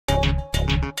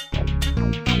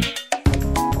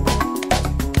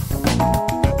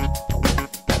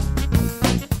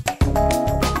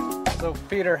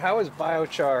Peter, how is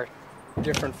biochar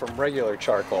different from regular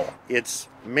charcoal? It's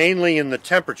mainly in the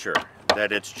temperature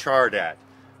that it's charred at.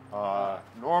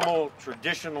 Normal,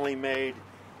 traditionally made,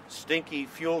 stinky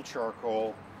fuel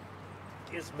charcoal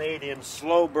is made in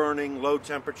slow-burning,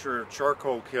 low-temperature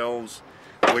charcoal kilns,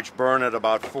 which burn at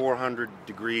about 400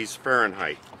 degrees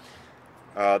Fahrenheit.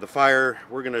 The fire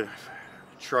we're going to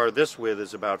char this with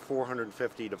is about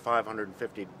 450 to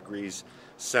 550 degrees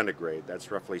centigrade. That's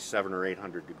roughly 700 or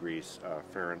 800 degrees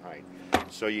Fahrenheit.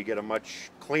 So you get a much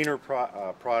cleaner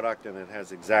product, and it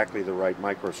has exactly the right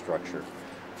microstructure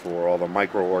for all the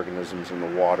microorganisms in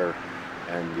the water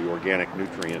and the organic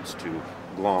nutrients to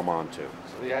glom onto.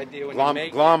 So the idea when you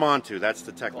make glom onto, that's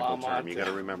the technical term. You got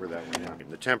to remember that one. Yeah.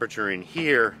 The temperature in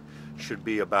here should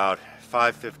be about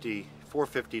 450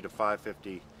 to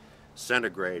 550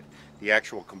 centigrade. The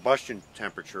actual combustion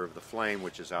temperature of the flame,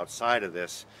 which is outside of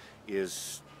this,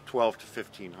 is 12 to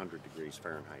 1500 degrees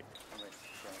Fahrenheit.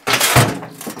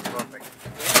 Perfect.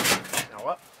 Now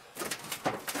up.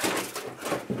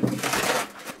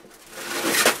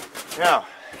 Now,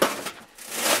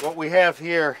 what we have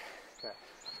here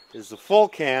is the full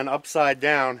can upside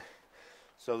down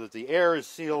so that the air is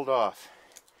sealed off.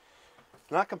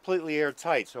 It's not completely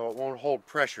airtight, so it won't hold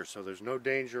pressure, so there's no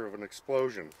danger of an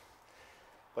explosion.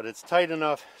 But it's tight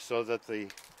enough so that the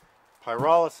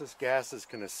pyrolysis gases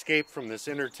can escape from this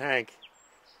inner tank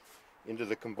into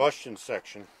the combustion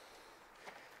section,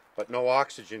 but no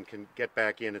oxygen can get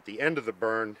back in at the end of the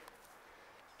burn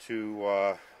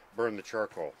to burn the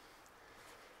charcoal.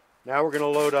 Now we're going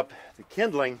to load up the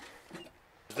kindling.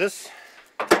 This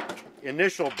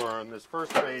initial burn, this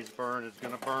first phase burn, is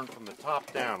going to burn from the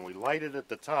top down. We light it at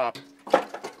the top,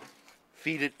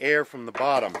 feed it air from the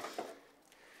bottom,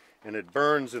 and it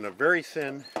burns in a very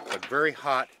thin but very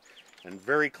hot and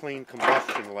very clean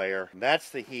combustion layer. And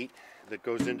that's the heat that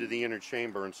goes into the inner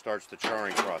chamber and starts the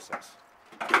charring process.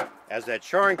 As that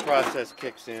charring process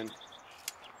kicks in,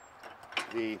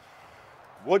 the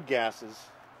wood gases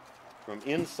from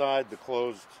inside the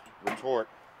closed retort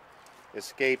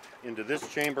escape into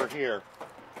this chamber here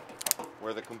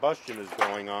where the combustion is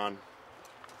going on.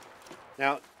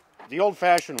 Now, the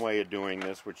old-fashioned way of doing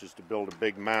this, which is to build a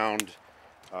big mound,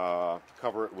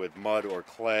 cover it with mud or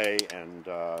clay, and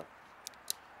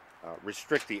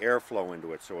restrict the airflow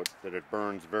into it so that it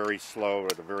burns very slow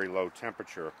at a very low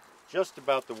temperature. Just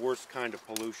about the worst kind of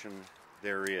pollution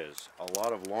there is. A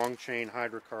lot of long-chain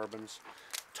hydrocarbons,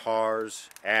 tars,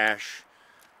 ash,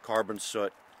 carbon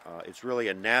soot. It's really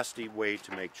a nasty way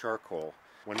to make charcoal.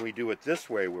 When we do it this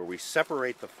way, where we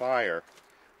separate the fire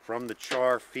from the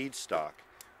char feedstock,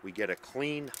 we get a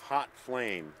clean, hot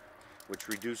flame, which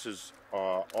reduces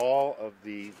all of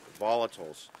the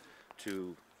volatiles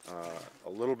to a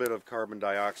little bit of carbon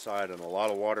dioxide and a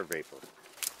lot of water vapor.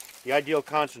 The ideal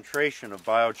concentration of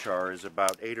biochar is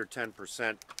about 8 or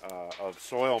 10% of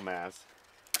soil mass,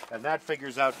 and that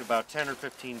figures out to about 10 or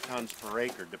 15 tons per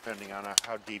acre, depending on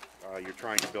how deep you're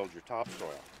trying to build your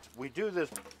topsoil. We do this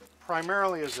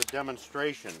primarily as a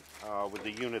demonstration with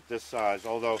a unit this size,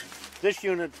 although this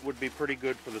unit would be pretty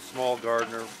good for the small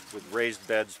gardener with raised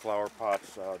beds, flower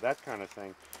pots, that kind of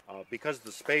thing. Because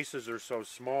the spaces are so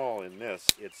small in this,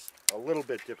 it's a little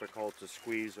bit difficult to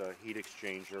squeeze a heat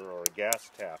exchanger or a gas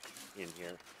tap in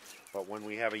here. But when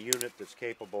we have a unit that's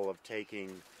capable of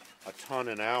taking a ton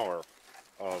an hour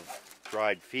of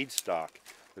dried feedstock,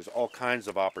 there's all kinds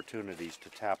of opportunities to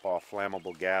tap off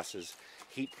flammable gases,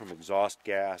 heat from exhaust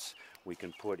gas. We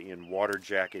can put in water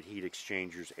jacket heat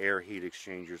exchangers, air heat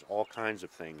exchangers, all kinds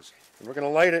of things. And we're going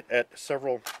to light it at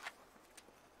several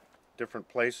different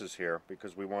places here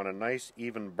because we want a nice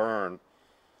even burn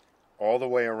all the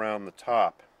way around the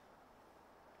top.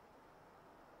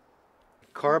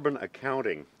 Carbon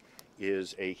accounting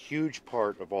is a huge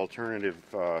part of alternative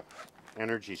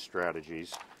energy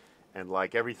strategies, and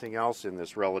like everything else in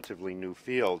this relatively new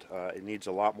field, it needs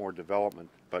a lot more development.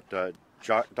 But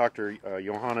Dr.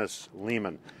 Johannes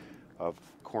Lehmann of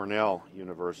Cornell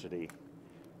University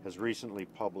has recently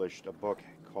published a book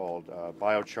called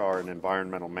Biochar and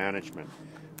Environmental Management,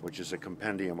 which is a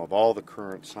compendium of all the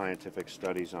current scientific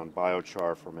studies on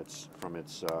biochar from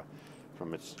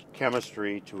its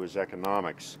chemistry to its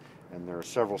economics. And there are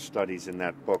several studies in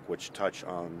that book which touch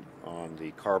on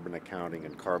the carbon accounting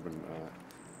and carbon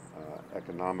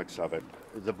economics of it.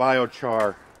 The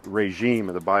biochar regime,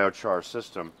 or the biochar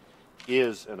system,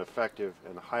 is an effective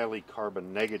and highly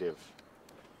carbon negative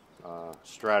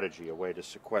strategy, a way to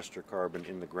sequester carbon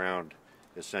in the ground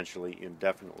essentially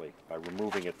indefinitely by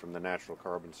removing it from the natural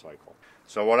carbon cycle.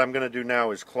 So what I'm going to do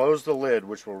now is close the lid,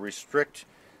 which will restrict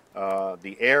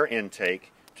the air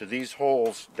intake to these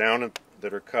holes down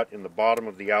that are cut in the bottom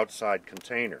of the outside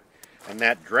container. And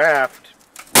that draft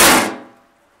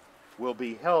will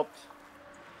be helped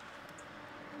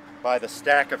by the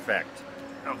stack effect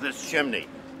of this chimney.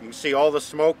 You can see all the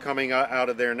smoke coming out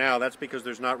of there now. That's because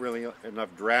there's not really enough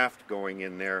draft going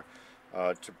in there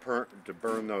to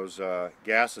burn those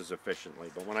gases efficiently.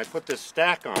 But when I put this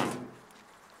stack on,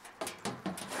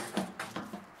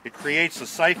 it creates a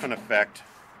siphon effect,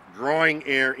 drawing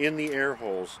air in the air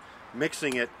holes,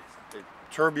 mixing it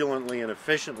turbulently and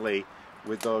efficiently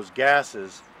with those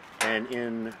gases, and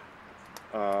in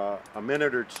a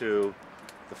minute or two,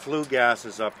 the flue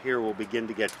gases up here will begin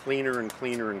to get cleaner and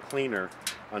cleaner and cleaner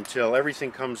until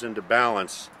everything comes into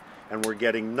balance and we're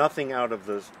getting nothing out of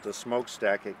the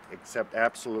smokestack except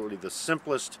absolutely the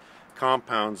simplest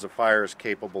compounds the fire is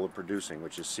capable of producing,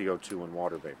 which is CO2 and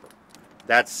water vapor.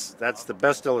 That's the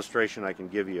best illustration I can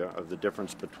give you of the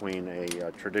difference between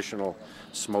a traditional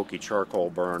smoky charcoal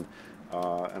burn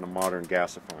and a modern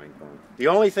gasifying burn. The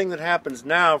only thing that happens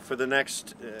now for the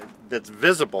next, that's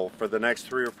visible for the next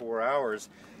 3 or 4 hours,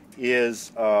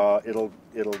 is it'll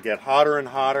get hotter and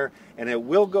hotter, and it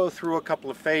will go through a couple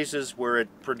of phases where it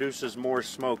produces more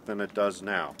smoke than it does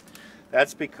now.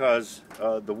 That's because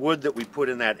the wood that we put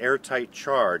in that airtight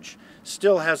charge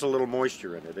still has a little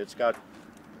moisture in it. It's got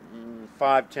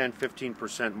 5, 10,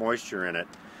 15% moisture in it,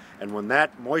 and when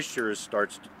that moisture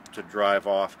starts to drive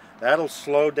off, that'll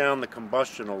slow down the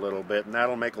combustion a little bit, and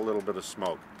that'll make a little bit of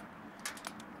smoke.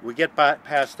 We get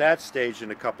past that stage in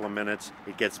a couple of minutes,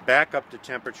 it gets back up to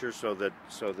temperature so that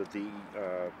the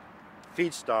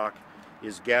feedstock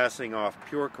is gassing off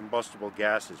pure combustible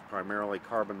gases, primarily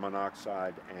carbon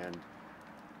monoxide and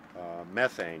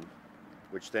methane,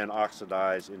 which then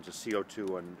oxidize into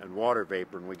CO2 and water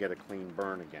vapor, and we get a clean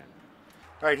burn again.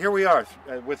 All right, here we are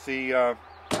with the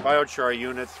biochar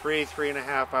unit,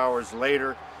 3.5 hours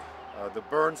later. The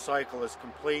burn cycle is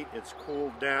complete. It's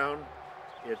cooled down.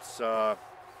 It's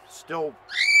still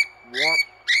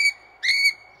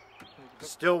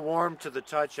warm to the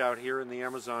touch out here in the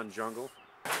Amazon jungle.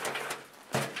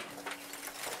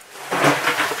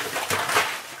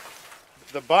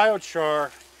 The biochar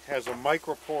has a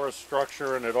microporous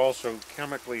structure, and it also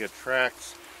chemically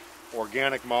attracts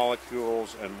organic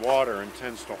molecules and water and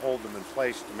tends to hold them in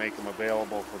place to make them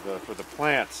available for the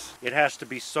plants. It has to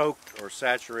be soaked or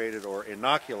saturated or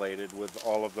inoculated with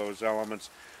all of those elements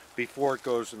before it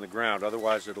goes in the ground.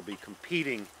 Otherwise it'll be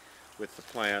competing with the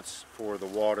plants for the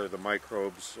water, the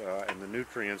microbes, and the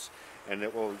nutrients, and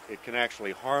it can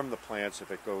actually harm the plants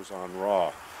if it goes on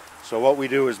raw. So what we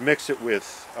do is mix it with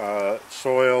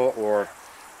soil or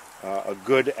a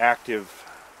good active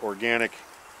organic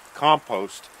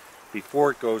compost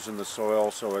before it goes in the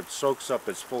soil, so it soaks up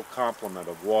its full complement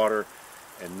of water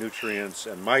and nutrients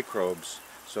and microbes,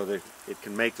 so that it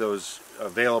can make those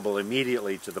available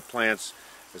immediately to the plants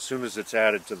as soon as it's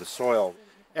added to the soil.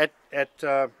 At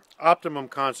optimum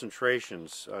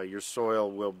concentrations, your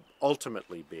soil will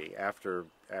ultimately be, after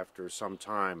some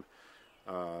time,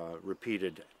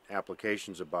 repeated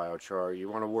applications of biochar, you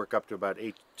want to work up to about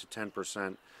 8 to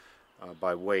 10%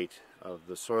 by weight of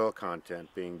the soil content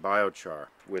being biochar.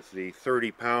 With the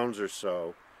 30 pounds or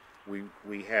so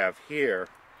we have here,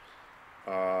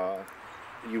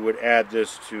 you would add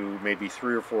this to maybe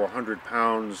 300 or 400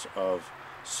 pounds of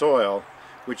soil,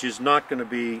 which is not going to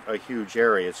be a huge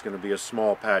area. It's going to be a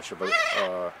small patch of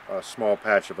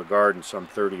a garden, some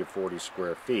 30 or 40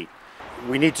 square feet.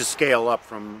 We need to scale up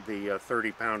from the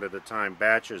 30 pound at a time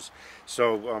batches.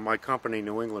 So my company,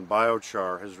 New England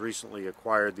Biochar, has recently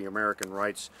acquired the American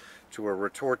rights to a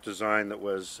retort design that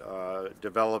was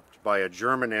developed by a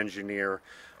German engineer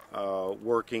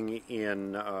working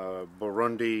in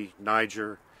Burundi,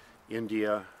 Niger,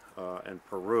 India, and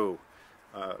Peru,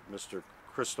 Mr.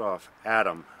 Christoph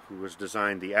Adam, who has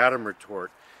designed the Adam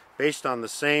retort based on the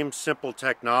same simple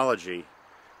technology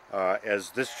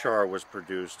as this char was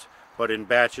produced, but in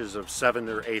batches of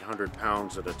 700 or 800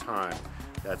 pounds at a time.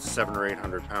 That's 700 or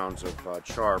 800 pounds of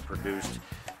char produced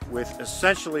with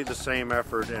essentially the same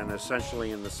effort and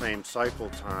essentially in the same cycle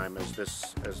time as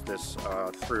this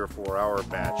 3 or 4 hour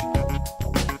batch.